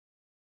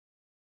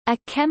A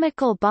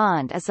chemical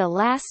bond is a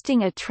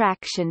lasting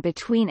attraction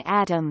between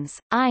atoms,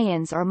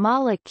 ions or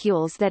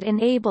molecules that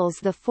enables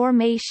the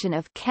formation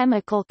of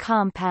chemical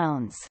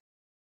compounds.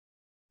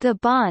 The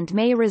bond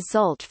may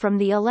result from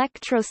the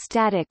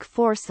electrostatic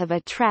force of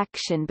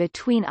attraction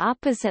between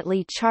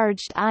oppositely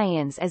charged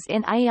ions as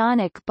in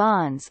ionic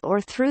bonds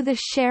or through the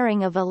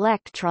sharing of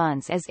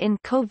electrons as in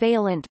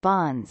covalent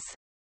bonds.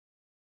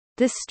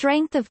 The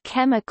strength of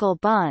chemical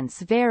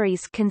bonds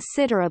varies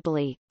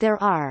considerably.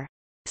 There are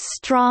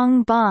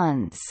strong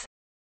bonds,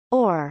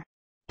 or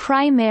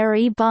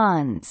primary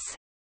bonds,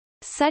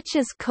 such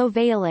as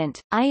covalent,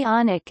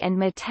 ionic and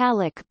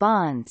metallic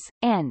bonds,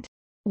 and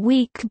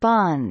weak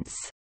bonds,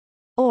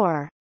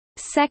 or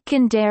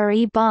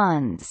secondary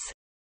bonds,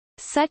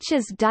 such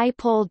as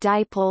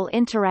dipole-dipole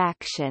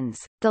interactions,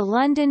 the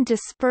London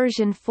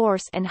dispersion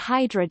force and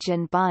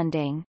hydrogen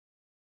bonding.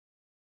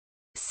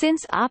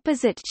 Since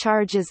opposite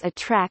charges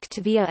attract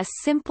via a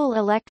simple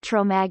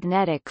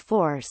electromagnetic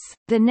force,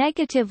 the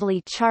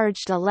negatively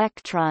charged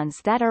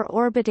electrons that are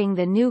orbiting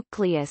the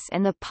nucleus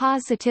and the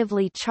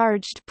positively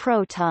charged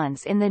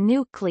protons in the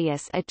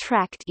nucleus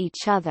attract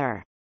each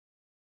other.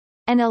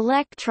 An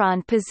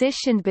electron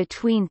positioned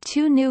between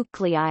two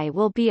nuclei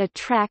will be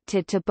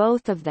attracted to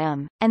both of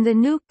them, and the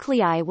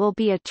nuclei will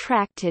be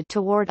attracted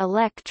toward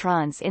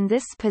electrons in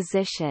this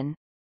position.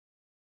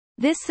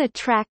 This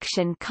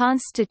attraction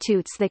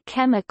constitutes the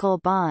chemical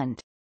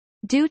bond.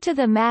 Due to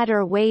the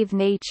matter-wave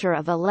nature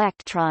of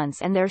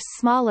electrons and their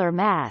smaller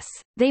mass,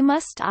 they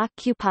must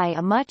occupy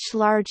a much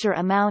larger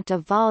amount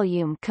of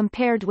volume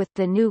compared with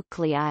the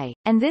nuclei,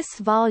 and this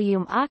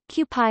volume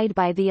occupied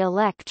by the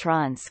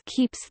electrons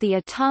keeps the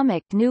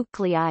atomic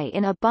nuclei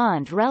in a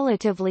bond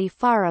relatively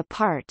far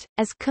apart,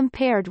 as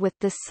compared with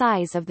the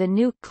size of the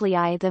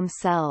nuclei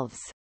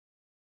themselves.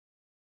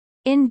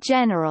 In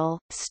general,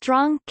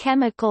 strong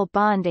chemical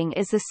bonding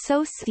is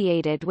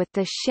associated with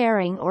the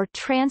sharing or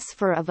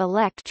transfer of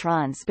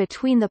electrons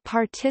between the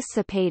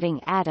participating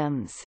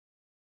atoms.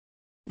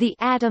 The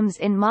atoms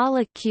in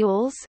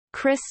molecules,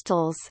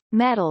 crystals,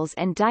 metals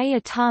and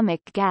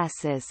diatomic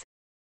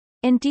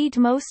gases—indeed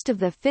most of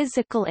the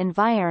physical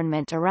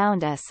environment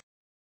around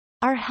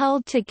us—are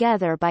held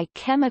together by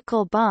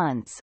chemical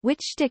bonds,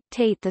 which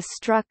dictate the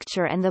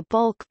structure and the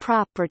bulk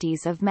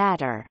properties of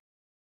matter.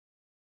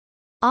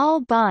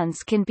 All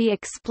bonds can be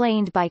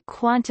explained by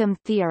quantum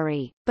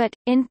theory, but,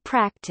 in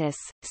practice,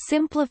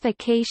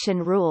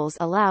 simplification rules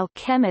allow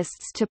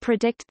chemists to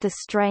predict the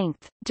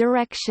strength,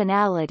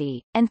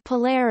 directionality, and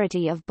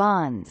polarity of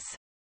bonds.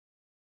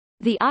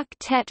 The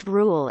octet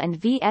rule and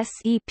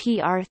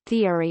VSEPR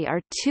theory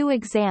are two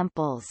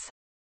examples.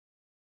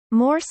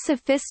 More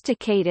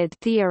sophisticated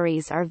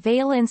theories are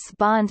valence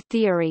bond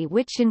theory,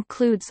 which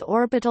includes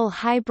orbital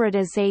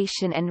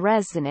hybridization and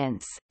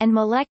resonance, and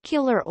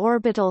molecular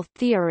orbital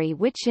theory,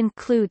 which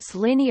includes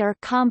linear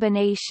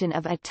combination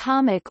of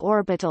atomic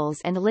orbitals,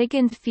 and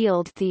ligand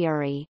field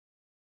theory.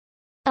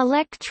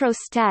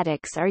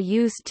 Electrostatics are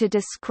used to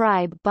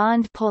describe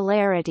bond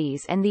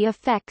polarities and the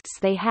effects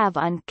they have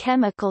on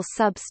chemical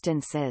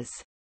substances.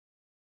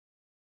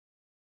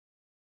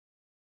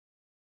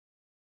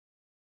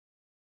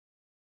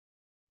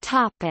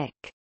 Topic.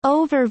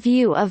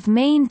 Overview of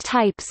main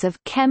types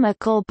of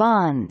chemical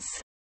bonds.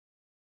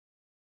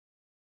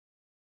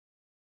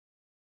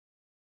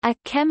 A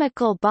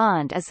chemical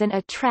bond is an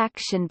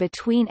attraction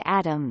between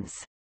atoms.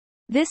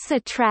 This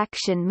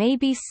attraction may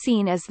be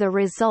seen as the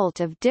result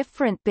of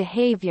different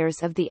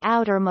behaviors of the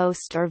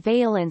outermost or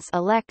valence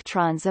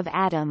electrons of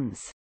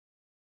atoms.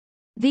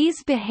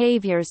 These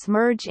behaviors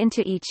merge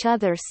into each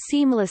other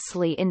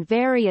seamlessly in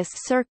various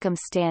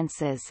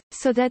circumstances,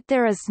 so that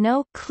there is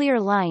no clear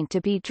line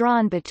to be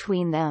drawn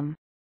between them.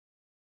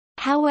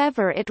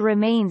 However, it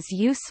remains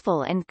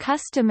useful and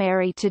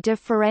customary to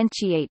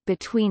differentiate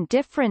between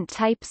different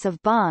types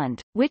of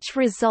bond, which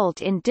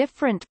result in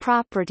different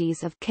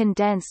properties of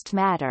condensed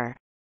matter.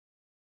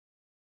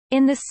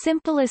 In the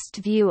simplest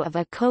view of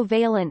a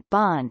covalent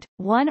bond,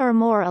 one or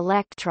more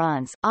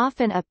electrons,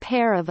 often a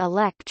pair of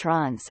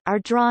electrons, are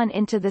drawn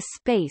into the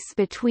space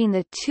between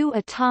the two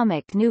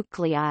atomic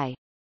nuclei.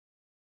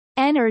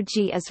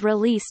 Energy is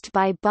released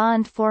by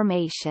bond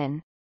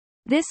formation.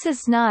 This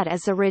is not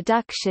as a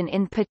reduction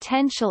in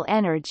potential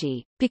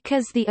energy,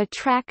 because the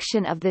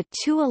attraction of the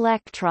two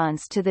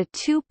electrons to the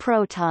two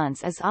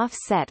protons is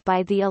offset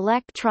by the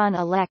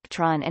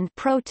electron-electron and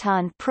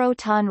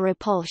proton-proton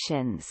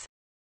repulsions.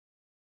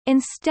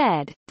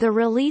 Instead, the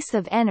release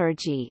of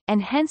energy,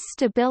 and hence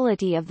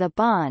stability of the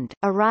bond,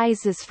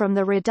 arises from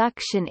the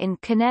reduction in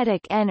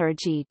kinetic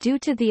energy due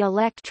to the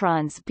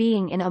electrons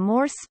being in a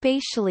more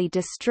spatially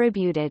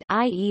distributed,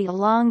 i.e.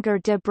 longer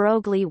de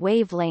Broglie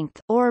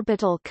wavelength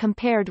orbital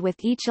compared with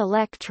each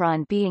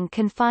electron being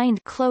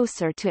confined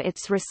closer to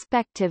its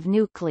respective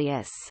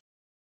nucleus.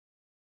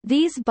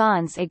 These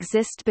bonds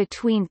exist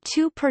between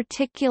two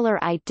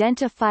particular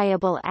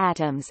identifiable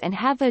atoms and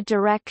have a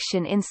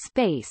direction in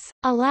space,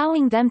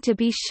 allowing them to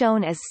be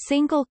shown as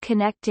single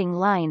connecting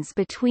lines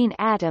between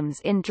atoms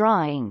in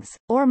drawings,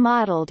 or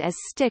modeled as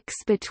sticks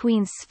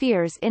between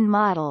spheres in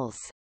models.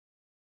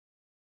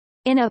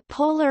 In a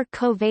polar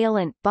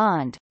covalent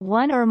bond,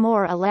 one or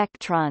more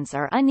electrons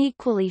are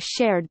unequally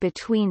shared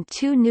between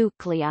two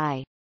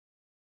nuclei.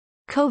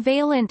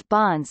 Covalent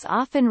bonds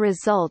often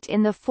result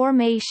in the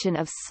formation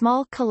of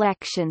small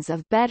collections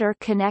of better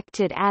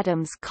connected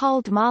atoms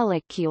called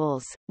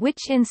molecules,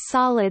 which in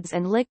solids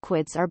and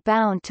liquids are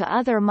bound to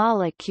other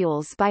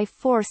molecules by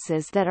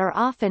forces that are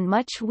often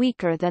much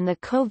weaker than the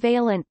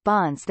covalent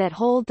bonds that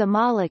hold the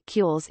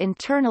molecules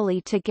internally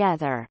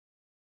together.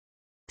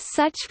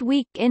 Such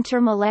weak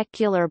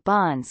intermolecular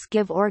bonds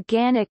give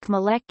organic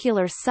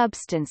molecular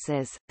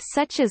substances,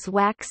 such as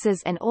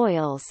waxes and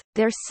oils,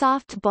 their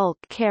soft bulk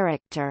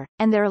character,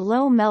 and their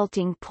low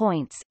melting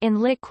points. In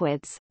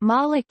liquids,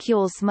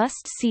 molecules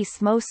must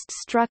cease most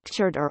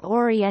structured or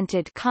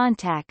oriented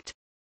contact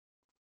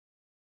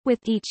with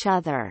each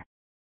other.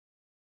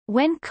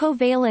 When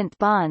covalent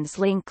bonds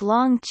link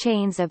long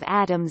chains of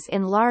atoms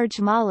in large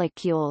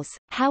molecules,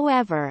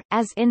 however,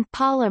 as in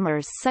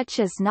polymers such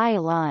as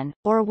nylon,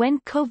 or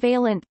when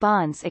covalent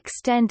bonds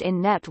extend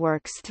in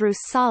networks through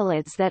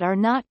solids that are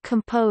not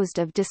composed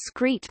of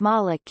discrete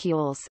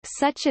molecules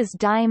such as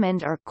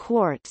diamond or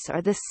quartz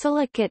or the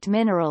silicate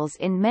minerals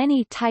in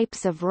many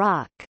types of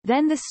rock,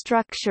 then the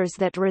structures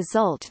that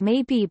result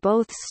may be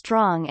both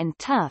strong and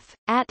tough,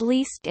 at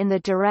least in the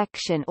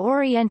direction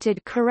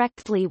oriented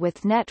correctly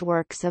with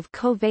networks of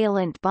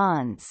covalent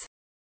bonds.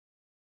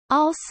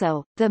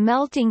 Also, the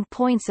melting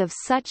points of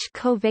such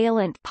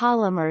covalent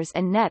polymers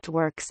and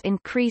networks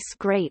increase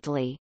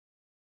greatly.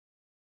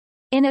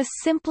 In a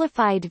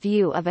simplified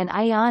view of an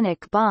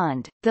ionic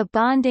bond, the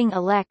bonding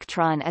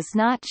electron is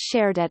not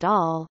shared at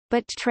all,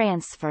 but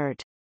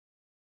transferred.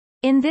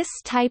 In this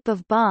type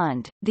of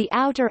bond, the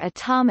outer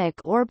atomic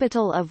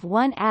orbital of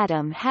one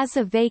atom has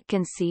a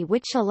vacancy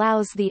which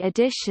allows the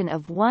addition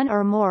of one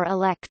or more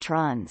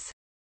electrons.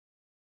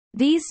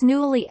 These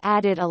newly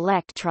added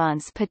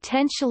electrons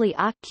potentially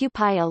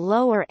occupy a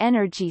lower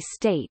energy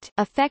state,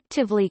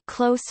 effectively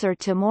closer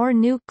to more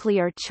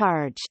nuclear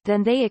charge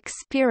than they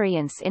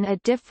experience in a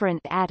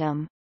different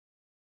atom.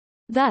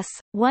 Thus,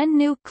 one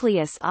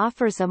nucleus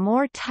offers a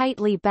more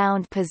tightly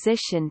bound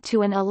position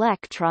to an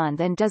electron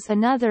than does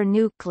another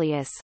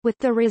nucleus, with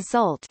the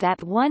result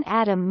that one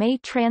atom may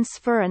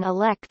transfer an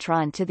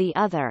electron to the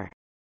other.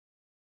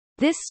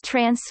 This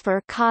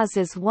transfer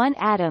causes one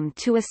atom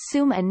to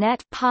assume a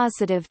net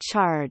positive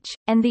charge,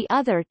 and the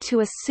other to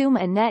assume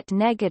a net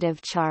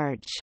negative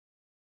charge.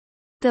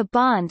 The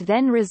bond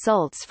then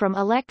results from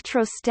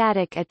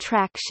electrostatic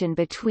attraction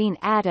between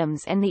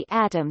atoms, and the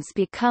atoms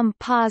become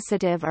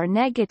positive or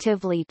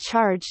negatively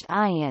charged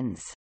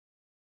ions.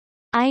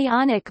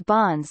 Ionic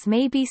bonds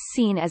may be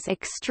seen as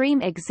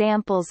extreme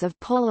examples of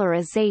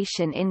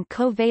polarization in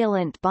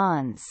covalent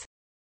bonds.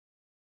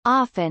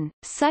 Often,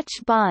 such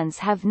bonds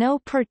have no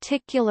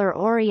particular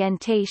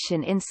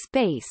orientation in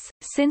space,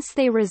 since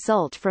they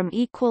result from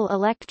equal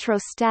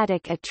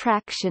electrostatic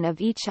attraction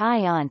of each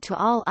ion to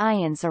all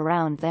ions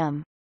around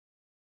them.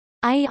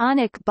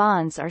 Ionic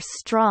bonds are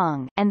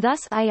strong, and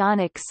thus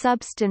ionic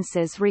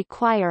substances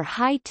require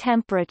high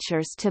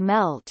temperatures to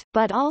melt,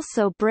 but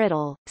also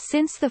brittle,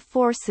 since the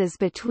forces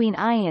between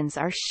ions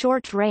are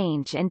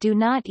short-range and do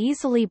not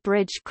easily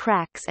bridge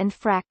cracks and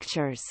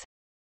fractures.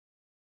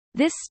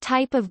 This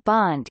type of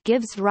bond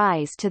gives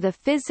rise to the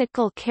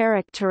physical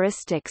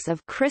characteristics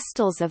of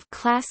crystals of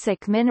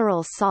classic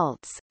mineral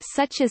salts,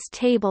 such as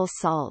table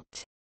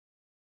salt.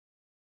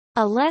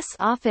 A less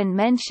often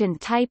mentioned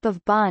type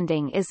of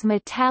bonding is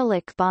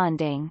metallic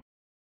bonding.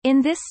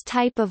 In this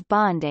type of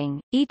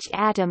bonding, each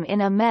atom in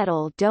a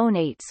metal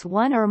donates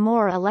one or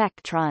more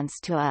electrons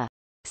to a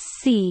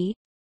sea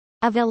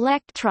of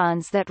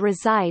electrons that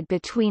reside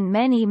between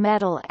many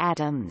metal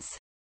atoms.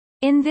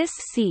 In this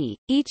sea,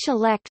 each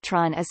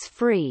electron is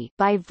free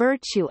by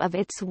virtue of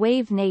its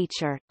wave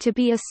nature to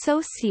be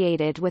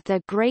associated with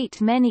a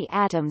great many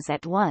atoms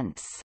at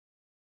once.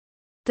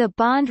 The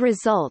bond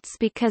results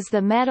because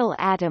the metal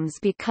atoms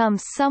become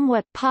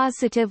somewhat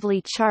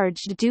positively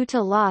charged due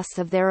to loss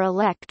of their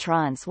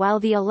electrons, while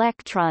the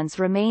electrons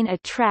remain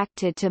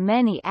attracted to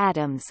many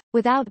atoms,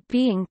 without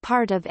being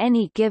part of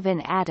any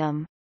given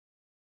atom.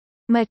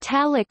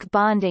 Metallic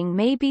bonding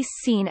may be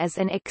seen as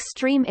an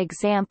extreme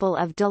example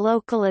of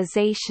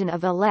delocalization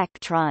of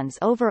electrons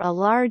over a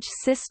large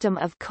system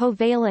of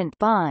covalent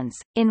bonds,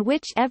 in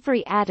which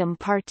every atom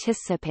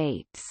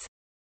participates.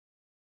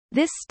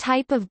 This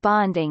type of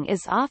bonding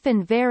is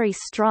often very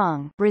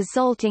strong,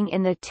 resulting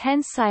in the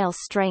tensile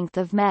strength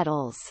of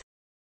metals.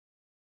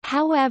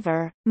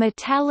 However,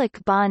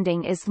 metallic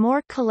bonding is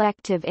more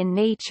collective in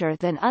nature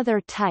than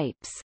other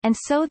types, and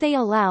so they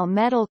allow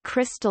metal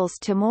crystals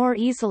to more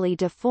easily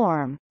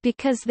deform,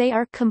 because they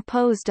are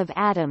composed of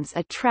atoms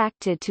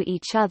attracted to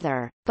each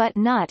other, but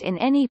not in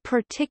any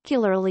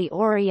particularly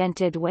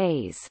oriented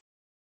ways.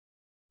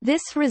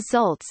 This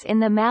results in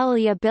the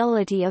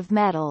malleability of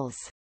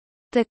metals.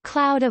 The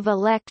cloud of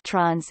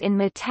electrons in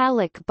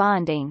metallic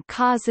bonding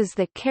causes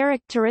the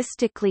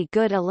characteristically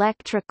good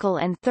electrical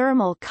and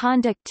thermal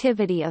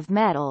conductivity of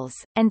metals,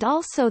 and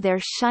also their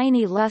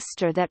shiny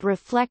luster that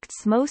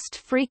reflects most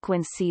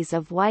frequencies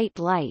of white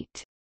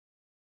light.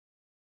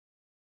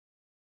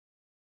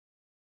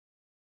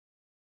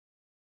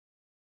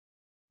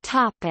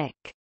 Topic: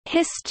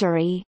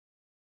 History.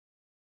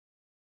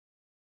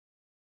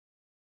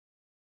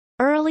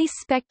 Early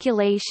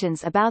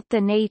speculations about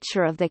the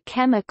nature of the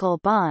chemical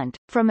bond,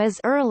 from as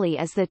early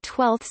as the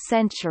 12th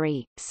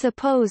century,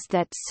 supposed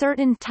that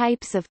certain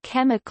types of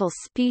chemical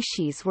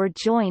species were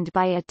joined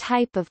by a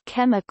type of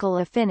chemical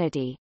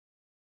affinity.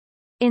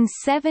 In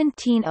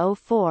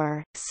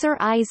 1704, Sir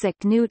Isaac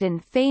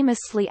Newton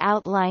famously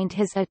outlined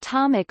his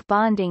atomic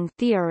bonding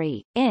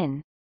theory,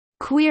 in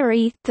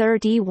Query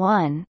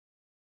 31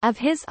 of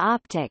his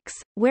Optics,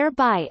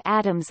 whereby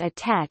atoms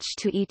attach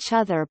to each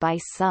other by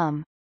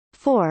some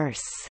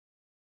force.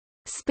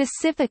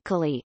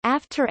 Specifically,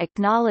 after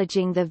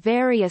acknowledging the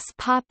various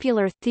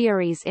popular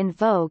theories in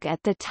vogue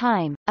at the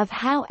time, of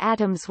how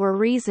atoms were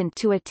reasoned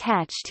to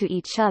attach to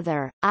each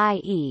other,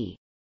 i.e.,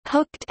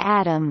 hooked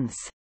atoms,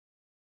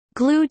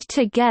 glued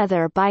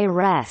together by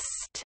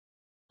rest,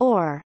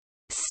 or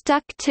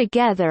stuck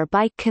together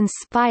by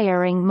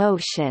conspiring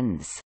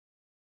motions,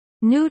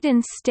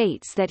 Newton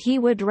states that he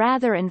would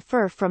rather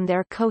infer from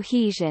their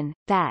cohesion,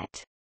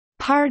 that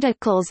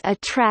particles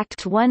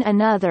attract one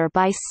another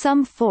by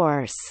some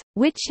force,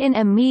 which in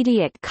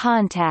immediate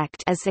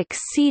contact is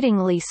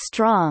exceedingly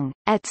strong,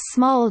 at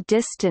small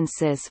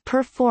distances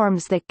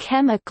performs the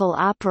chemical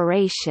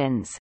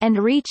operations,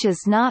 and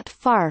reaches not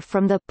far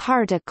from the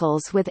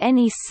particles with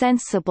any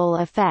sensible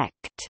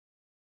effect.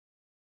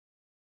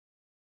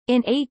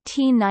 In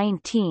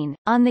 1819,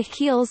 on the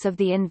heels of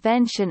the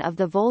invention of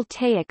the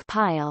voltaic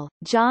pile,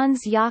 Jöns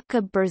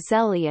Jakob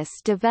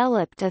Berzelius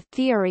developed a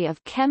theory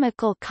of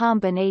chemical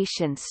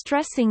combination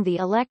stressing the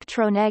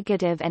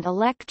electronegative and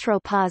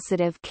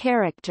electropositive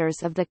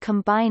characters of the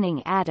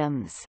combining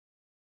atoms.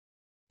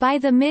 By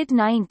the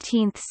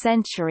mid-19th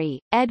century,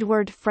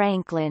 Edward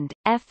Frankland,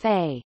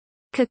 F.A.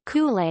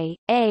 Kekule,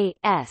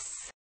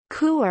 A.S.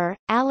 Couper,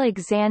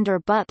 Alexander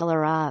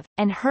Butlerov,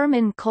 and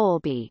Hermann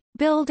Kolbe,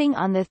 building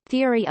on the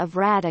theory of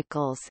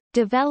radicals,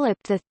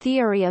 developed the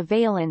theory of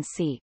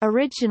valency,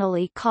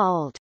 originally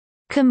called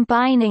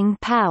combining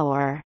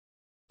power,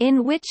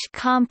 in which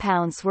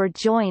compounds were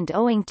joined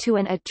owing to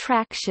an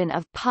attraction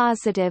of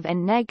positive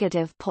and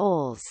negative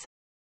poles.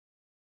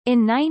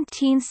 In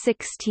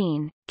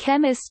 1916,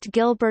 chemist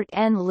Gilbert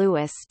N.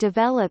 Lewis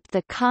developed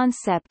the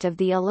concept of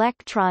the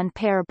electron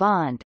pair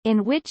bond,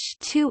 in which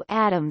two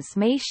atoms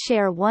may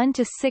share 1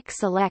 to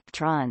 6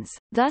 electrons,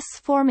 thus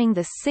forming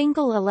the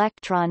single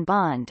electron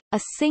bond,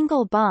 a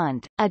single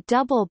bond, a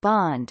double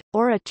bond,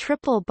 or a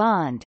triple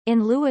bond.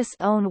 In Lewis'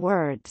 own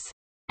words,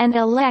 an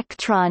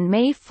electron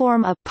may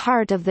form a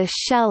part of the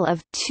shell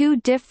of two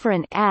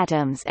different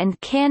atoms and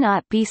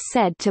cannot be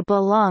said to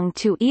belong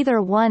to either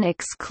one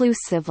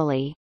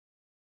exclusively.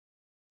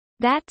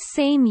 That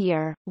same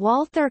year,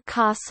 Walther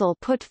Kossel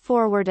put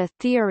forward a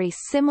theory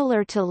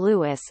similar to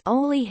Lewis,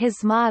 only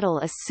his model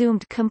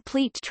assumed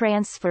complete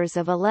transfers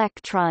of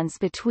electrons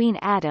between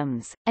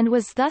atoms, and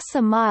was thus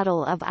a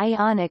model of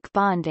ionic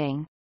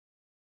bonding.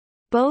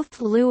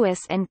 Both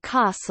Lewis and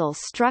Kossel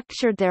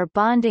structured their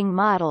bonding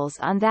models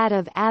on that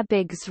of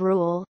Abig's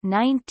rule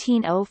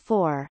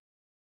 1904.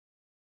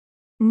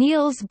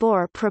 Niels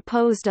Bohr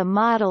proposed a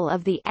model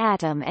of the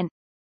atom and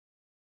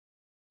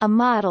a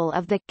model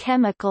of the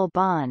chemical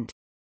bond.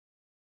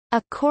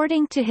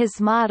 According to his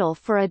model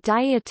for a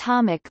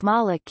diatomic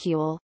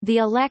molecule, the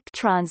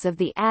electrons of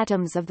the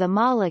atoms of the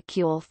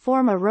molecule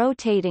form a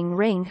rotating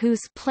ring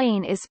whose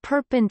plane is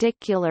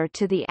perpendicular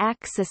to the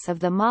axis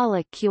of the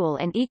molecule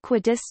and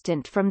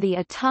equidistant from the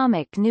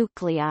atomic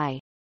nuclei.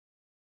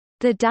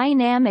 The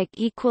dynamic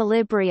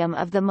equilibrium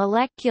of the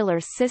molecular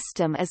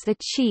system is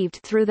achieved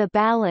through the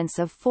balance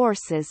of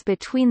forces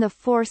between the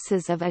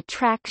forces of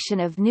attraction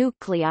of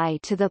nuclei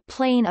to the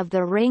plane of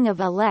the ring of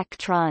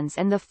electrons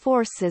and the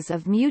forces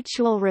of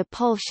mutual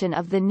repulsion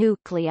of the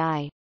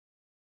nuclei.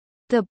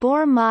 The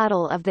Bohr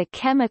model of the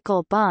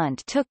chemical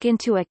bond took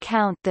into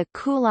account the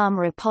Coulomb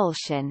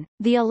repulsion.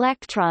 The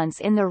electrons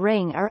in the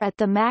ring are at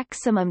the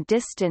maximum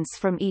distance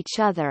from each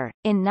other.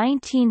 In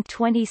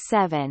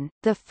 1927,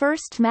 the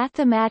first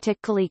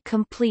mathematically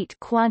complete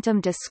quantum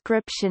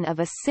description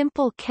of a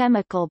simple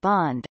chemical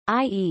bond,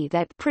 i.e.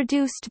 that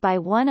produced by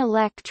one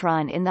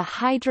electron in the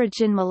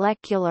hydrogen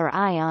molecular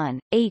ion,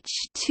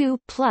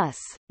 H2+,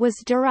 was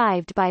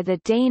derived by the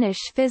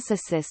Danish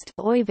physicist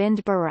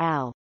Øyvind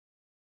Barrau.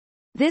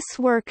 This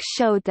work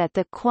showed that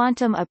the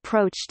quantum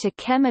approach to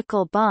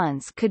chemical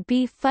bonds could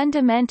be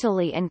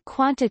fundamentally and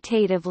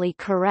quantitatively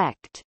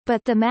correct,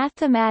 but the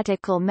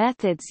mathematical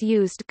methods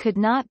used could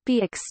not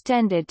be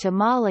extended to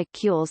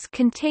molecules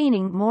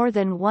containing more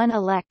than one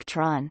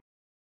electron.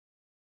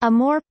 A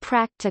more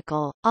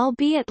practical,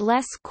 albeit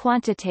less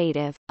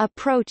quantitative,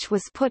 approach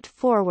was put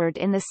forward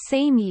in the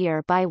same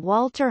year by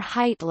Walter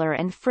Heitler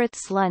and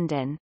Fritz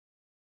London.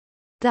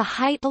 The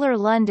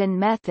Heitler-London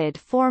method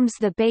forms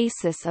the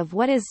basis of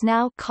what is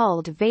now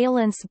called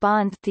valence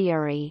bond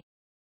theory.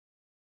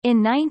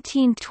 In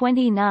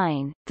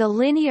 1929, the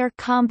linear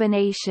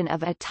combination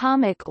of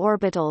atomic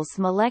orbitals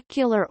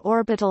molecular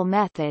orbital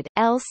method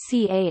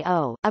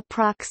 (LCAO)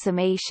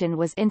 approximation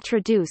was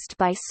introduced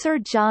by Sir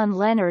John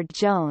Lennard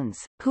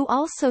Jones, who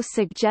also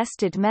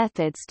suggested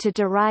methods to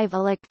derive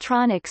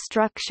electronic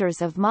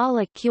structures of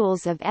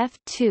molecules of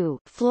F2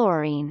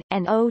 fluorine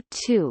and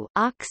O2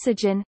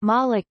 oxygen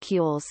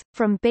molecules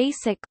from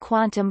basic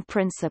quantum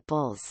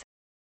principles.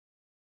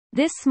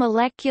 This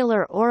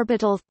molecular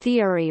orbital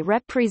theory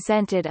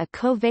represented a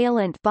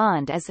covalent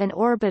bond as an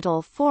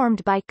orbital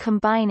formed by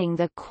combining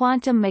the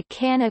quantum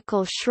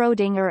mechanical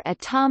Schrödinger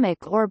atomic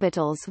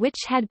orbitals which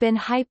had been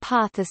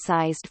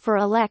hypothesized for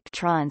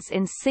electrons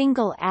in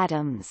single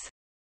atoms.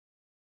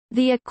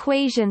 The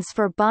equations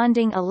for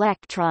bonding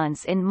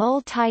electrons in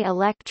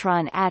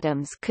multi-electron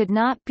atoms could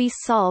not be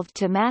solved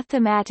to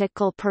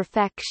mathematical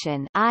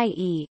perfection,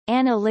 i.e.,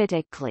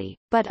 analytically,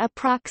 but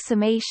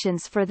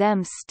approximations for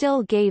them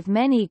still gave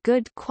many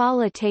good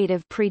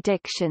qualitative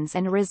predictions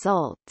and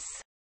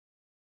results.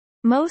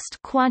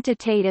 Most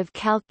quantitative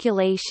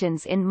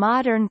calculations in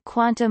modern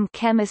quantum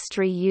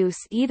chemistry use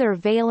either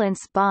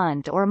valence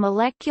bond or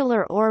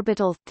molecular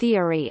orbital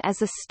theory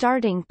as a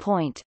starting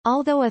point,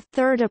 although a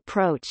third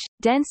approach,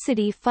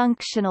 density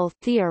functional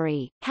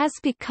theory, has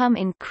become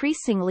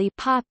increasingly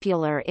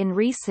popular in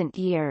recent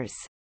years.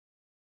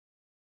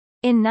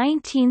 In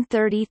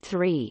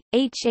 1933,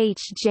 H.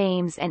 H.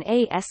 James and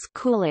A. S.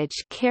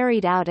 Coolidge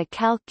carried out a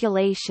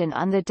calculation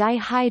on the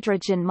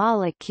dihydrogen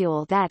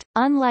molecule that,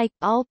 unlike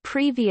all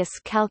previous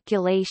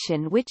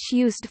calculation which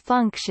used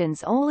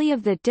functions only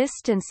of the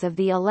distance of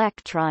the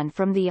electron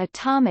from the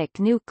atomic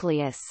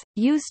nucleus,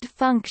 used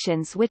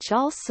functions which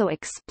also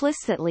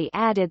explicitly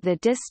added the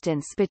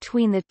distance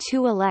between the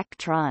two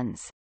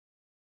electrons.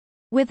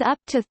 With up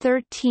to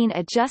 13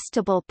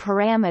 adjustable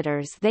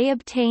parameters they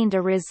obtained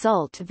a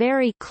result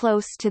very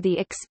close to the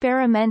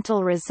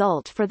experimental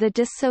result for the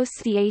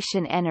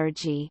dissociation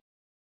energy.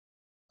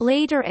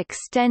 Later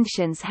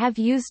extensions have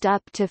used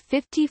up to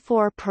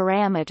 54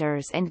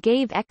 parameters and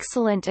gave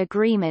excellent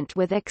agreement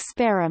with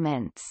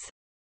experiments.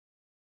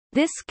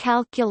 This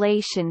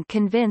calculation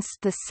convinced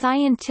the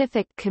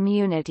scientific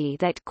community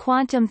that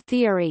quantum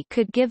theory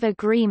could give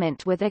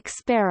agreement with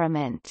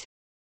experiment.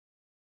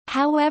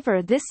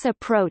 However, this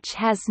approach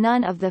has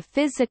none of the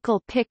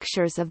physical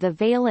pictures of the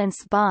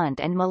valence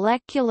bond and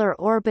molecular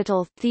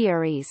orbital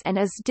theories and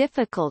is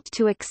difficult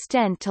to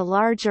extend to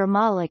larger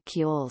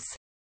molecules.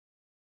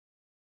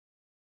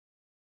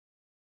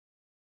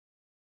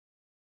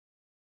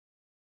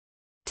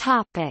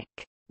 Topic: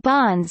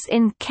 Bonds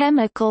in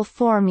chemical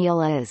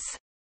formulas.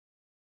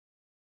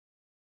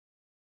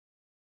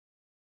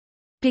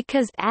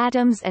 Because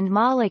atoms and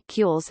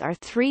molecules are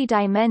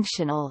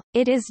three-dimensional,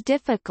 it is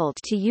difficult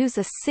to use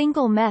a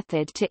single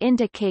method to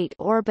indicate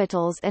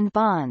orbitals and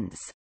bonds.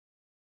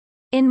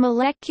 In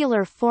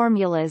molecular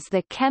formulas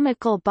the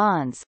chemical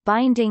bonds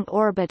binding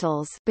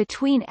orbitals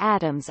between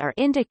atoms are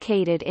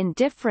indicated in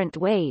different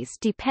ways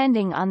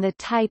depending on the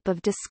type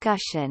of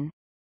discussion.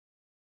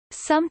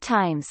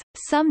 Sometimes,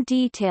 some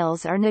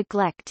details are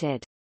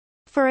neglected.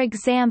 For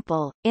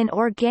example, in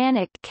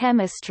organic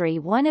chemistry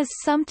one is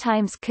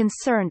sometimes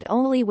concerned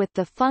only with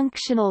the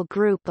functional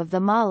group of the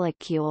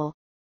molecule.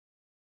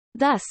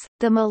 Thus,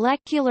 the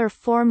molecular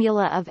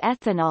formula of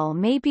ethanol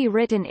may be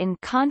written in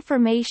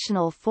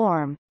conformational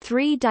form,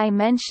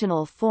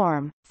 three-dimensional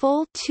form,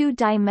 full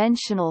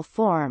two-dimensional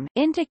form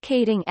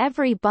indicating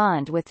every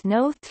bond with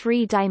no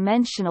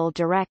three-dimensional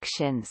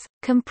directions,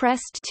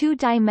 compressed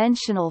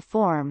two-dimensional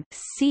form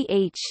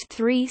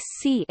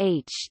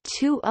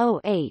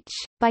CH3CH2OH,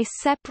 by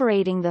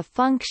separating the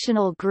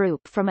functional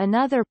group from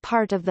another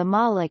part of the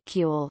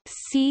molecule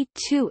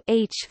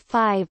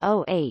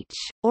C2H5OH,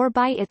 or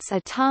by its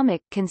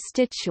atomic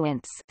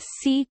constituents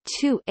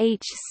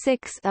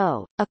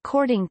C2H6O,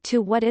 according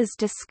to what is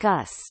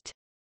discussed.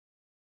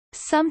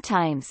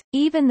 Sometimes,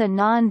 even the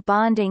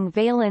non-bonding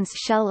valence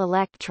shell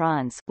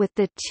electrons with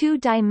the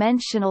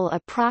two-dimensional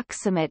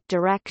approximate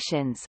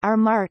directions are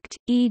marked,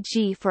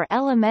 e.g. for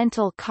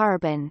elemental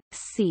carbon,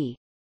 C.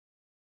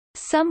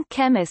 Some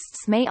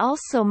chemists may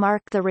also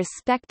mark the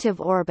respective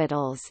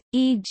orbitals,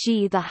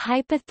 e.g. the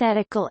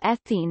hypothetical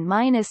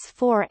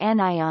ethene-4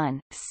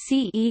 anion,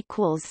 C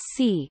equals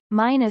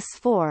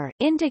C-4,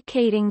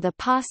 indicating the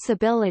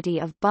possibility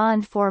of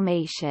bond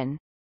formation.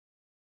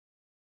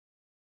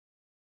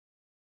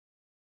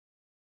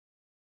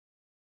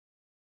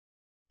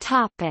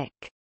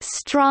 Topic: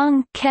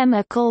 Strong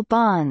chemical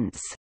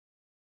bonds.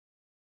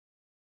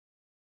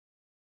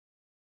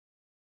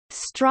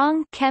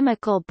 Strong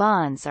chemical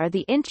bonds are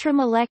the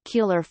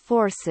intermolecular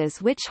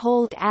forces which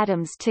hold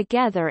atoms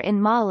together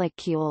in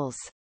molecules.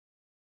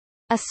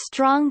 A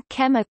strong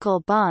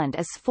chemical bond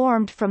is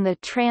formed from the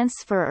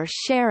transfer or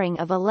sharing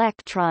of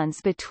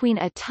electrons between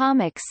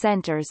atomic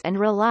centers and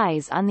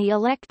relies on the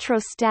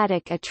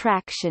electrostatic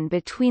attraction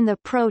between the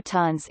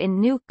protons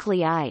in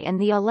nuclei and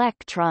the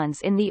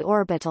electrons in the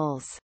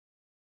orbitals.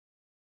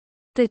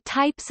 The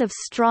types of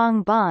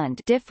strong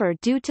bond differ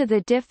due to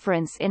the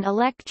difference in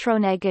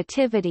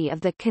electronegativity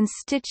of the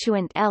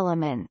constituent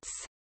elements.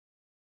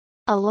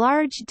 A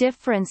large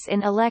difference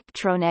in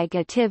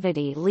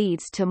electronegativity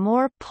leads to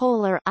more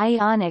polar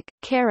ionic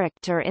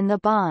character in the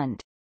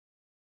bond.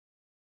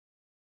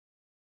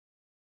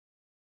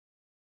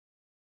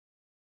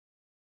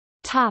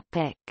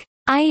 Topic: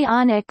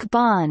 Ionic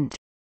bond.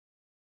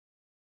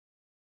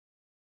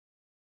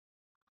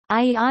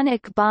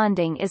 Ionic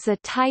bonding is a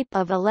type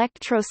of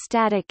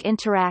electrostatic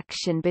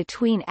interaction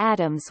between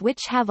atoms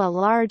which have a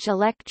large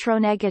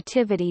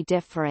electronegativity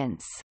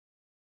difference.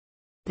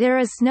 There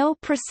is no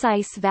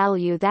precise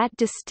value that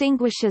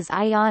distinguishes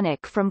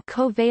ionic from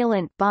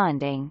covalent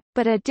bonding,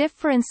 but a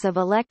difference of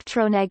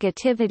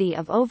electronegativity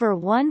of over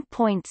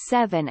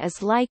 1.7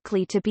 is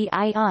likely to be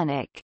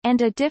ionic,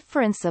 and a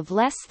difference of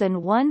less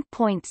than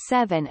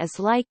 1.7 is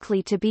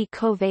likely to be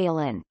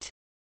covalent.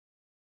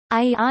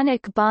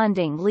 Ionic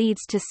bonding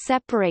leads to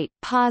separate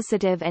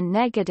positive and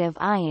negative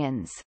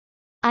ions.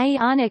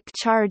 Ionic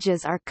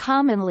charges are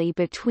commonly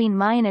between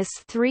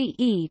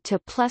 -3e to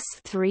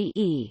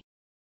 +3e.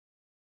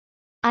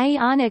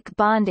 Ionic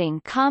bonding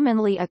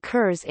commonly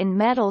occurs in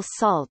metal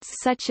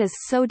salts such as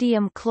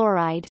sodium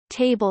chloride,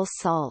 table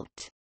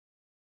salt.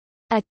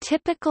 A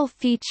typical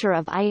feature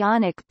of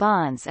ionic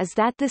bonds is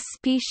that the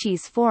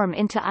species form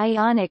into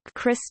ionic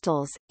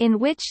crystals, in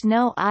which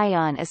no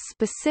ion is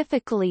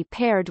specifically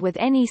paired with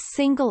any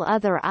single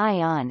other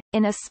ion,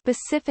 in a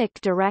specific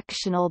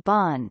directional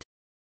bond.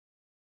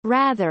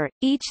 Rather,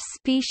 each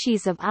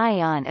species of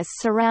ion is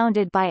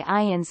surrounded by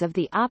ions of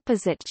the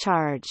opposite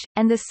charge,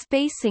 and the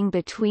spacing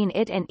between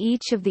it and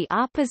each of the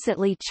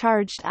oppositely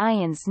charged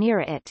ions near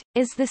it,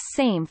 is the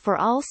same for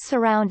all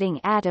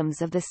surrounding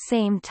atoms of the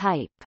same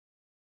type.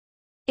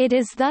 It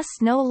is thus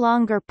no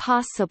longer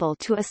possible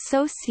to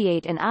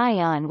associate an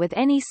ion with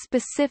any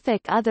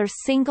specific other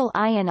single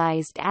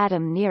ionized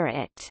atom near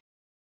it.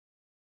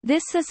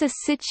 This is a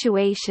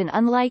situation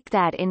unlike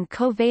that in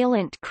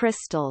covalent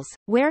crystals,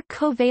 where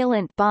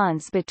covalent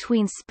bonds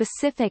between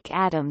specific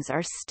atoms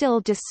are still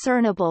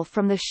discernible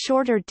from the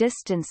shorter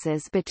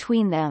distances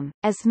between them,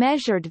 as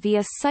measured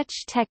via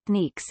such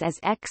techniques as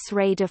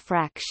X-ray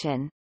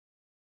diffraction.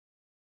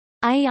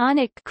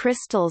 Ionic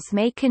crystals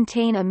may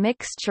contain a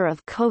mixture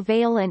of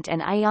covalent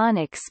and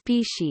ionic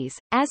species,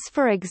 as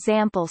for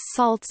example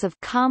salts of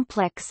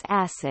complex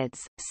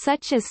acids,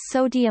 such as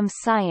sodium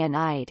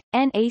cyanide,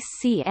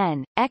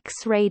 NaCN.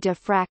 X-ray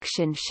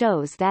diffraction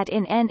shows that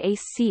in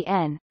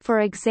NaCN, for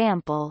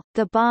example,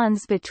 the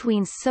bonds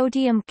between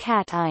sodium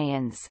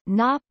cations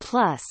Na+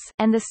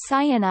 and the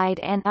cyanide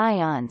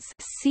anions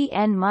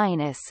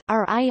Cn-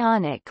 are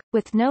ionic,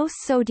 with no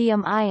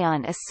sodium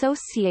ion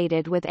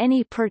associated with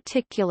any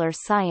particular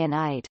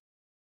cyanide.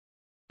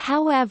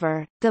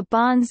 However, the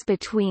bonds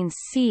between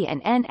C and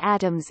N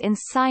atoms in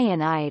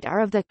cyanide are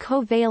of the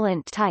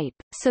covalent type,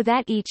 so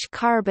that each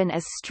carbon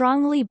is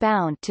strongly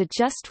bound to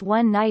just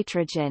one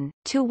nitrogen,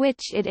 to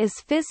which it is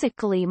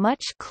physically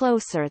much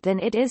closer than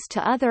it is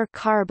to other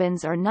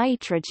carbons or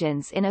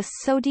nitrogens in a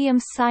sodium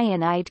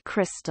cyanide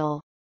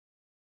crystal.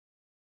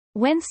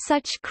 When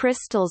such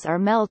crystals are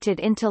melted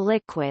into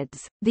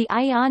liquids, the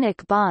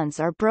ionic bonds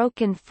are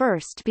broken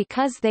first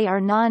because they are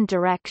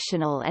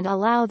non-directional and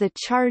allow the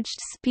charged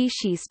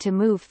species to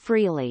move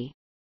freely.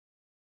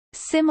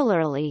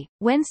 Similarly,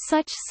 when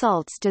such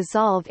salts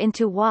dissolve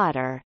into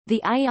water,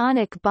 the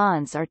ionic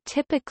bonds are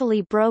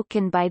typically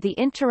broken by the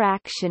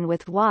interaction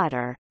with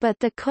water, but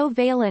the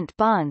covalent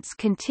bonds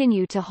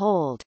continue to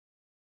hold.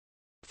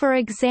 For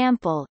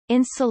example,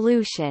 in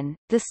solution,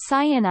 the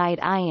cyanide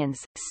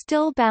ions,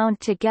 still bound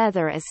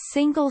together as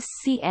single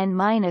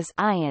Cn-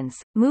 ions,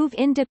 move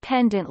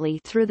independently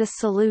through the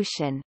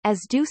solution,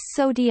 as do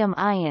sodium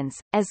ions,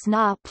 as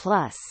Na+.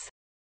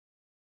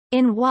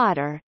 In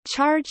water,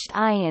 charged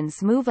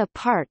ions move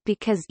apart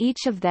because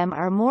each of them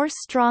are more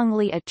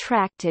strongly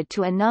attracted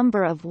to a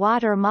number of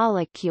water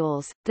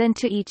molecules, than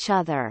to each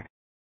other.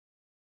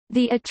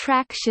 The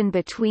attraction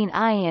between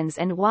ions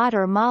and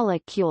water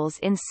molecules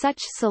in such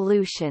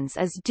solutions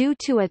is due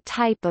to a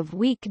type of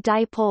weak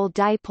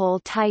dipole-dipole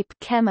type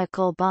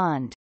chemical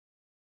bond.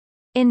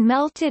 In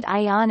melted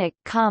ionic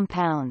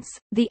compounds,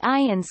 the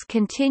ions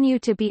continue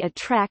to be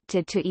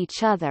attracted to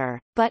each other,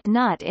 but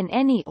not in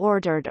any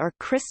ordered or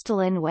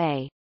crystalline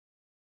way.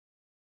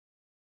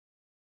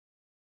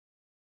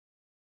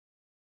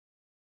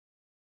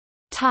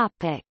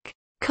 Topic: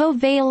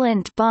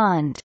 Covalent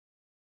bond.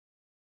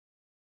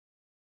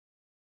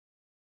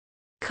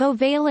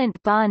 Covalent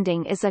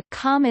bonding is a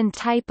common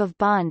type of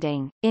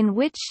bonding, in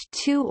which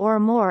two or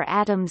more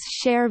atoms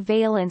share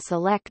valence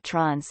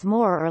electrons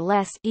more or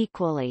less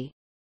equally.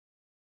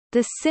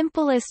 The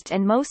simplest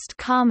and most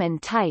common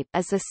type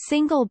is a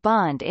single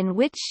bond in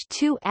which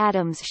two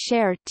atoms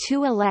share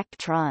two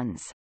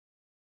electrons.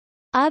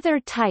 Other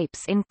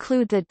types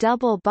include the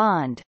double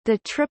bond, the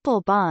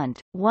triple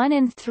bond, 1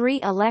 and 3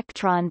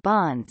 electron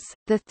bonds,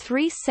 the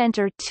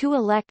 3-center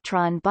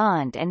 2-electron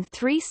bond and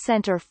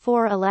 3-center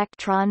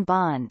 4-electron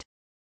bond.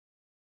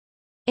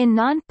 In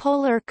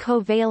nonpolar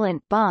covalent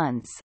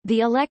bonds, the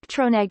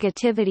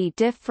electronegativity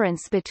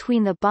difference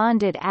between the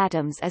bonded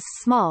atoms is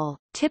small,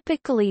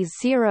 typically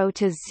 0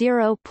 to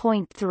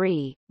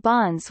 0.3,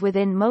 bonds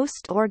within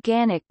most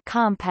organic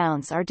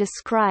compounds are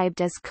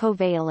described as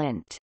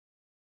covalent.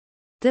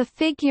 The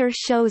figure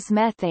shows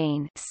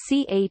methane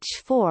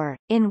CH4,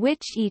 in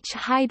which each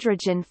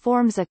hydrogen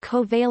forms a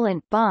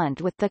covalent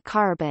bond with the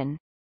carbon.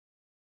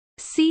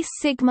 See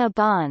sigma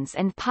bonds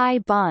and pi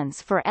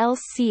bonds for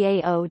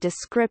LCAO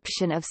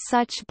description of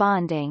such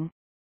bonding.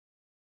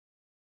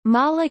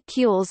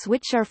 Molecules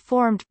which are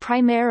formed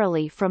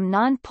primarily from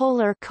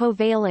nonpolar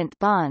covalent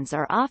bonds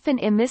are often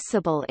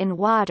immiscible in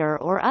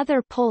water or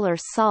other polar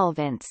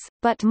solvents,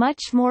 but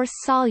much more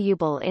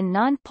soluble in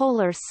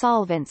nonpolar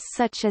solvents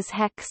such as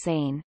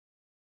hexane.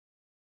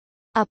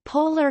 A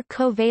polar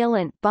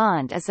covalent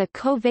bond is a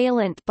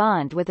covalent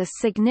bond with a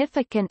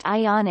significant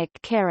ionic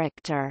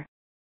character.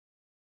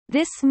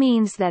 This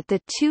means that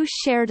the two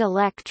shared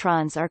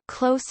electrons are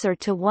closer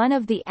to one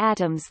of the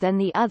atoms than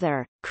the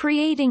other,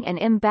 creating an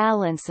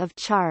imbalance of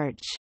charge.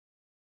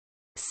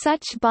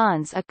 Such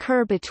bonds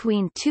occur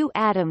between two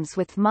atoms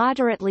with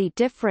moderately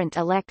different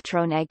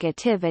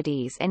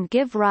electronegativities and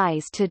give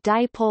rise to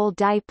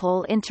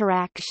dipole-dipole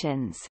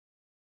interactions.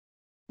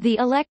 The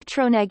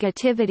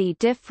electronegativity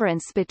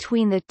difference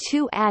between the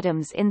two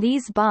atoms in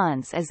these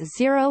bonds is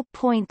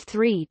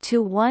 0.3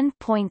 to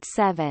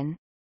 1.7.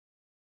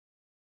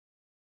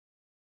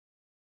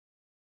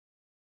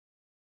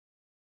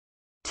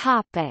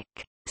 Topic: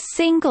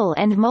 Single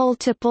and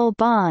multiple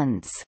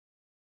bonds.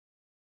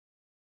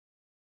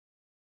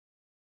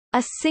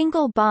 A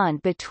single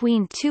bond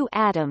between two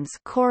atoms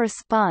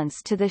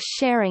corresponds to the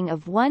sharing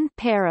of one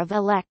pair of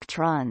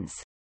electrons.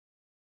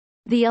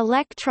 The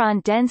electron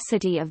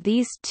density of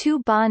these two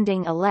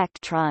bonding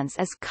electrons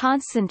is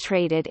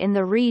concentrated in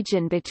the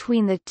region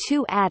between the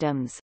two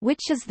atoms,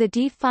 which is the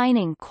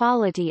defining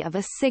quality of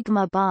a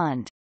sigma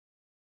bond.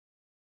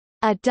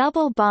 A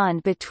double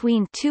bond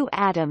between two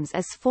atoms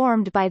is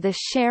formed by the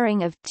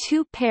sharing of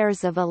two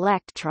pairs of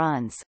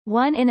electrons,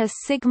 one in a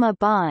sigma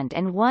bond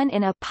and one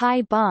in a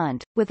pi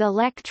bond, with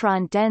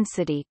electron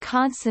density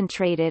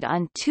concentrated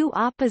on two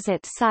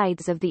opposite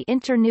sides of the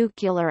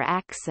internuclear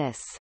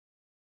axis.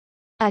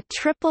 A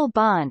triple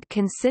bond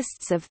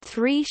consists of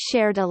three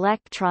shared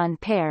electron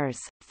pairs,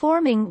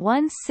 forming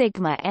one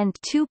sigma and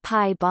two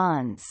pi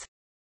bonds.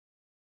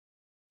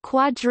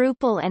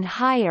 Quadruple and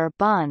higher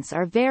bonds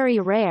are very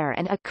rare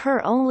and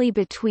occur only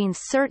between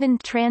certain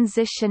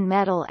transition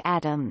metal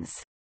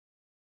atoms.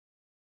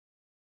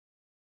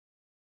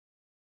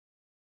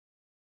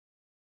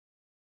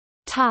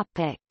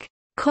 Topic: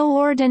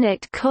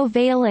 Coordinate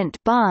covalent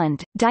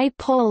bond,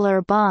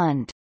 dipolar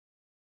bond.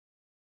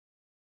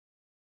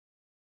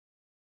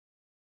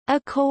 A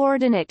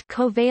coordinate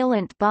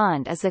covalent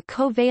bond is a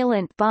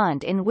covalent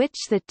bond in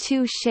which the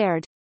two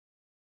shared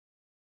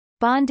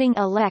bonding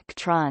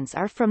electrons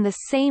are from the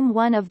same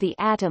one of the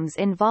atoms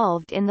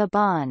involved in the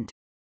bond.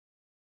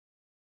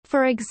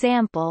 For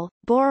example,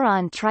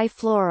 boron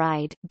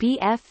trifluoride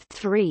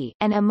BF3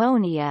 and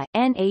ammonia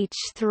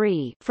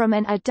NH3 from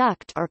an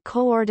adduct or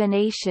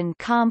coordination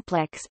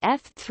complex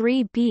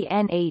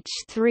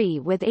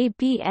F3BNH3 with a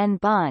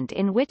Bn bond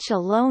in which a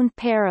lone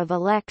pair of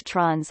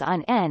electrons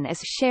on N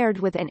is shared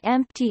with an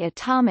empty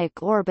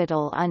atomic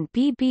orbital on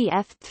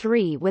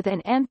BBF3 with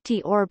an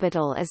empty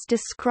orbital is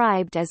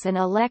described as an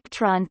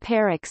electron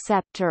pair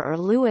acceptor or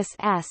Lewis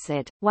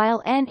acid,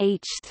 while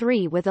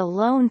NH3 with a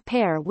lone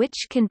pair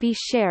which can be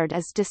shared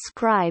is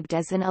described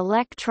as an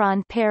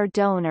electron pair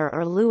donor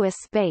or Lewis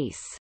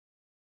base.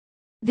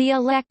 The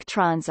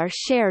electrons are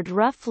shared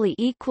roughly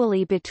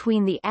equally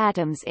between the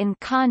atoms in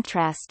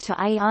contrast to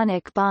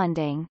ionic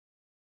bonding.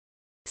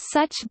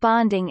 Such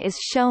bonding is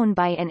shown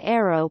by an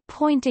arrow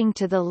pointing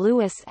to the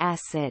Lewis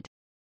acid.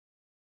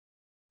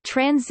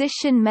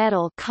 Transition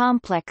metal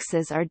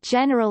complexes are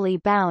generally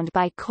bound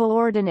by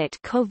coordinate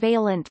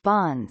covalent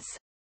bonds.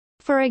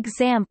 For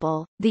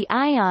example, the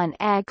ion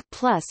Ag+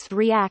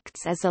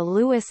 reacts as a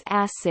Lewis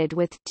acid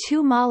with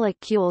two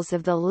molecules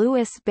of the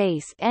Lewis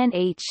base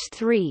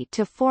NH3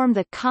 to form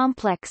the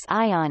complex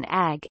ion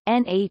Ag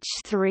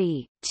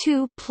NH3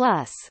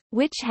 2+,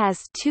 which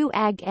has two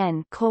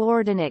Ag-N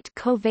coordinate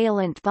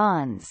covalent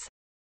bonds.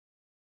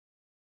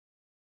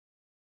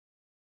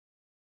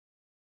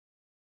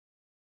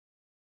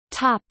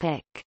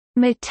 Topic: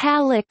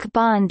 Metallic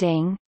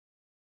bonding.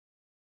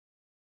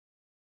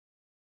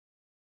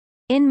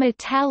 In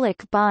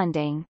metallic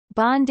bonding,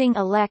 bonding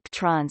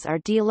electrons are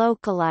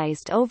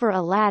delocalized over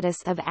a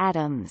lattice of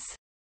atoms.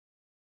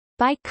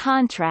 By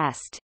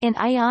contrast, in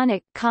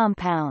ionic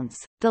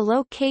compounds, the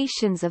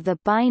locations of the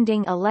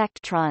binding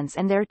electrons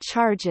and their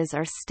charges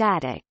are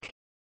static.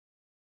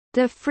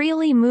 The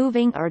freely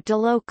moving or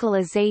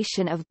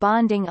delocalization of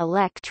bonding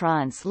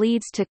electrons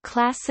leads to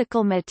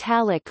classical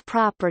metallic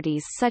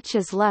properties such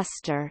as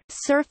luster,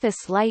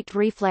 surface light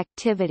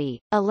reflectivity,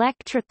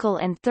 electrical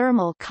and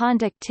thermal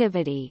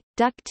conductivity,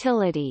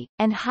 ductility,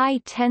 and high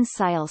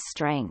tensile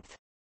strength.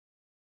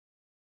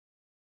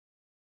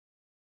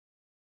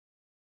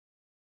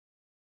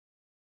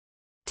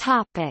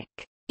 Topic: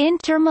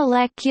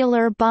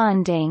 Intermolecular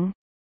bonding.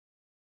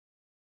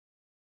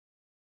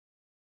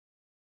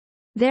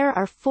 There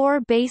are four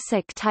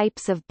basic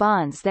types of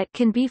bonds that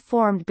can be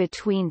formed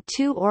between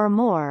two or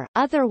more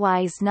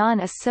otherwise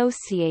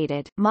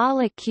non-associated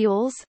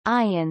molecules,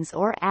 ions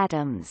or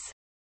atoms.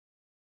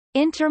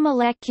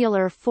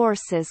 Intermolecular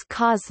forces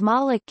cause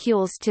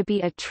molecules to be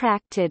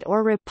attracted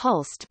or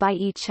repulsed by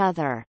each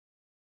other.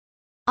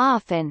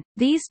 Often,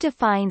 these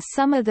define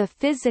some of the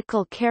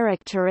physical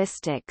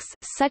characteristics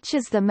such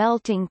as the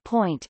melting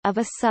point of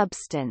a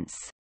substance.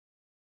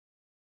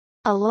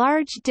 A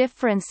large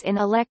difference in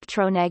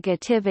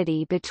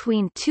electronegativity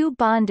between two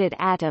bonded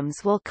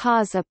atoms will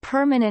cause a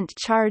permanent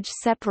charge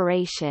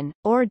separation,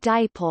 or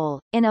dipole,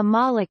 in a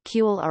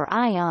molecule or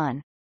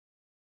ion.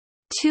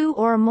 Two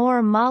or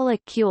more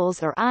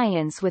molecules or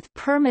ions with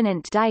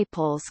permanent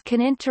dipoles can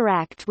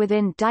interact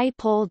within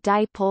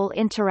dipole-dipole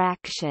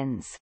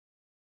interactions.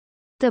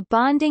 The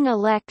bonding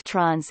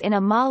electrons in a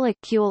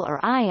molecule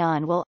or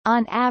ion will,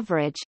 on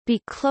average,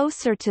 be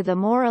closer to the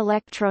more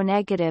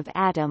electronegative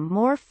atom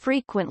more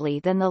frequently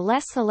than the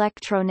less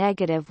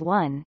electronegative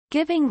one,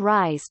 giving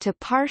rise to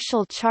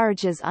partial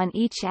charges on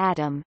each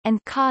atom,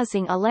 and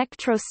causing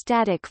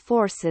electrostatic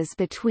forces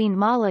between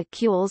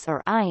molecules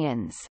or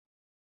ions.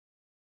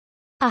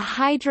 A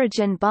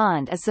hydrogen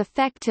bond is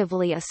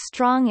effectively a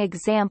strong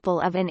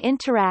example of an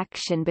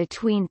interaction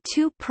between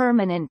two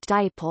permanent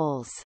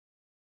dipoles.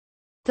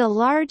 The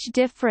large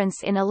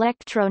difference in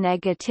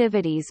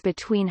electronegativities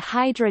between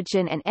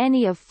hydrogen and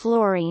any of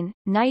fluorine,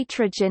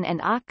 nitrogen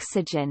and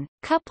oxygen,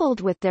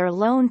 coupled with their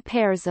lone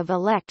pairs of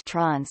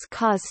electrons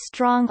cause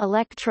strong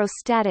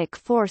electrostatic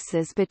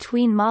forces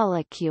between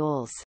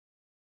molecules.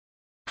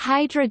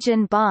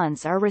 Hydrogen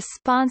bonds are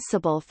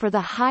responsible for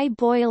the high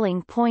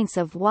boiling points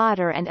of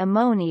water and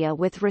ammonia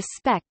with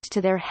respect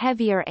to their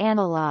heavier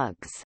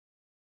analogues.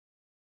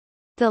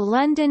 The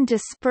London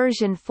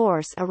dispersion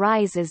force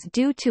arises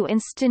due to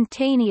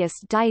instantaneous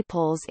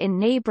dipoles in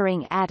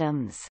neighboring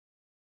atoms.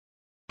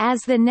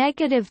 As the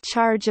negative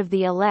charge of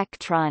the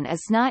electron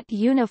is not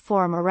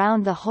uniform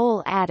around the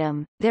whole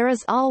atom, there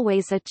is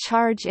always a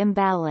charge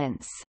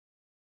imbalance.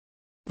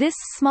 This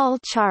small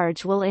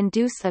charge will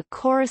induce a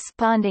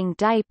corresponding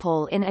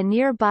dipole in a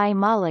nearby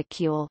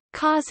molecule,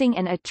 causing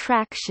an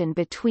attraction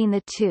between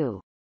the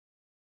two.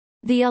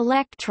 The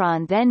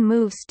electron then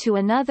moves to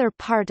another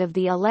part of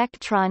the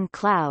electron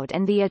cloud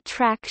and the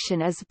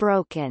attraction is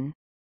broken.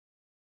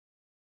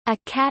 A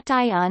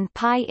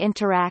cation-pi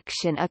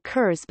interaction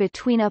occurs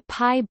between a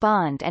pi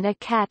bond and a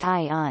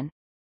cation.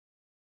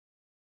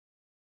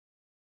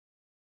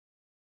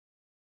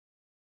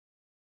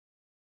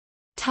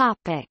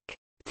 Topic: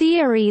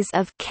 Theories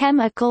of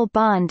chemical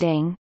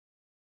bonding.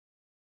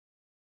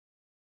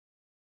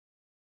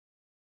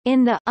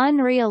 In the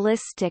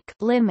unrealistic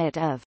limit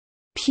of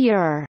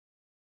pure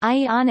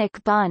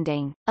ionic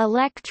bonding,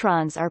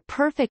 electrons are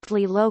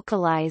perfectly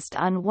localized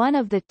on one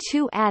of the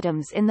two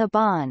atoms in the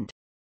bond.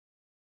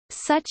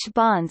 Such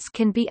bonds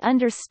can be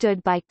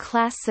understood by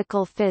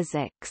classical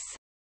physics.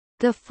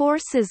 The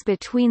forces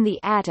between the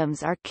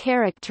atoms are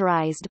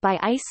characterized by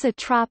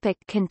isotropic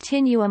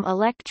continuum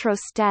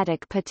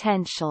electrostatic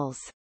potentials.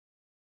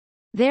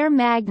 Their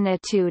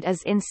magnitude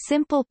is in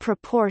simple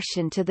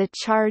proportion to the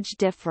charge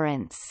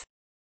difference.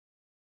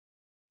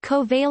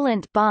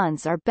 Covalent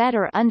bonds are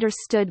better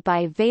understood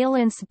by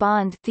valence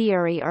bond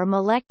theory or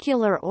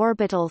molecular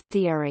orbital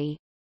theory.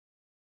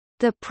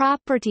 The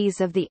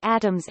properties of the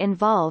atoms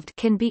involved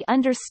can be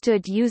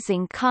understood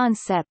using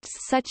concepts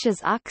such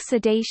as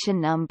oxidation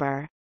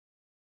number.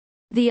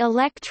 The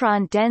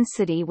electron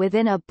density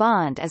within a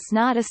bond is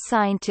not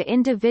assigned to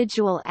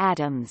individual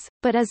atoms,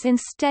 but is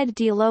instead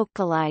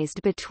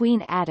delocalized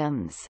between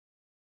atoms.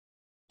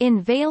 In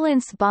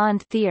valence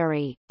bond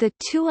theory, the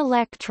two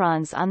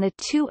electrons on the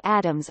two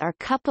atoms are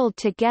coupled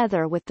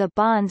together with the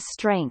bond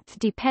strength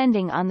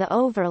depending on the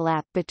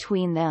overlap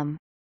between them.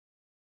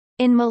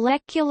 In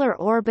molecular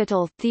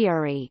orbital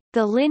theory,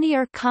 the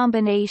linear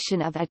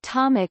combination of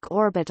atomic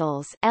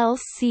orbitals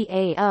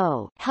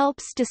LCAO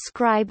helps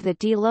describe the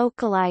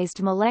delocalized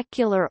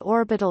molecular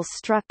orbital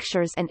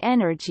structures and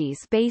energies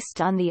based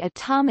on the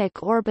atomic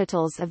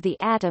orbitals of the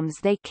atoms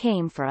they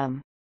came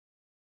from.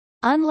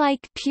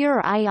 Unlike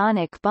pure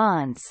ionic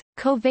bonds,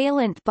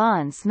 covalent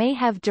bonds may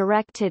have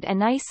directed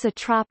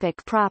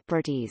anisotropic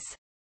properties.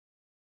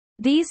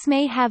 These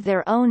may have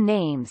their own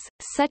names,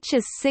 such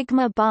as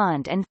sigma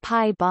bond and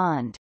pi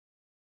bond.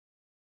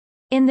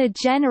 In the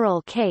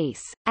general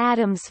case,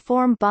 atoms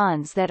form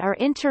bonds that are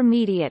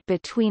intermediate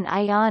between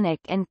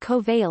ionic and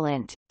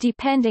covalent,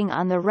 depending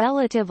on the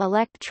relative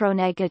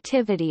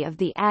electronegativity of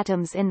the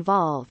atoms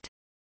involved.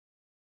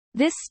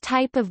 This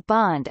type of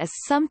bond is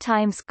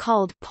sometimes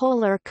called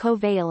polar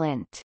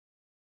covalent.